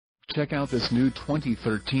Check out this new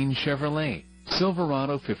 2013 Chevrolet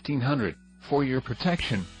Silverado 1500. For your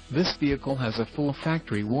protection, this vehicle has a full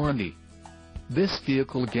factory warranty. This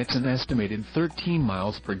vehicle gets an estimated 13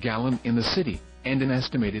 miles per gallon in the city, and an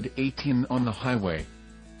estimated 18 on the highway.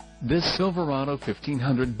 This Silverado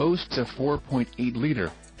 1500 boasts a 4.8-liter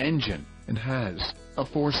engine, and has a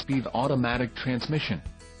 4-speed automatic transmission.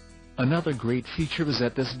 Another great feature is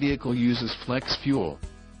that this vehicle uses flex fuel.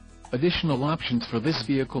 Additional options for this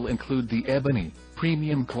vehicle include the ebony,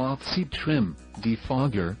 premium cloth seat trim,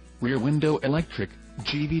 defogger, rear window electric,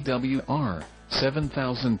 GVWR,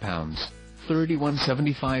 7,000 pounds,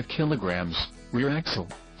 3175 kilograms, rear axle,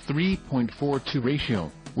 3.42 ratio,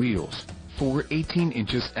 wheels, 418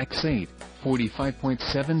 inches x 8,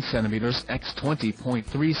 45.7 centimeters x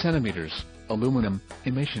 20.3 centimeters, aluminum.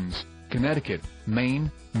 Emissions: Connecticut, Maine,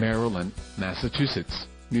 Maryland, Massachusetts,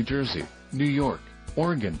 New Jersey, New York,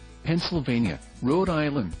 Oregon, Pennsylvania, Rhode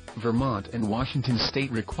Island, Vermont and Washington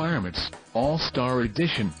state requirements. All-Star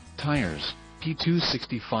Edition tires,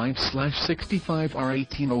 P265/65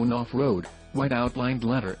 R18 off-road, white outlined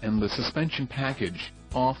leather and the suspension package,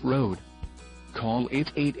 off-road. Call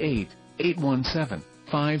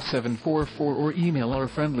 888-817-5744 or email our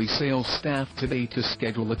friendly sales staff today to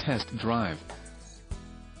schedule a test drive.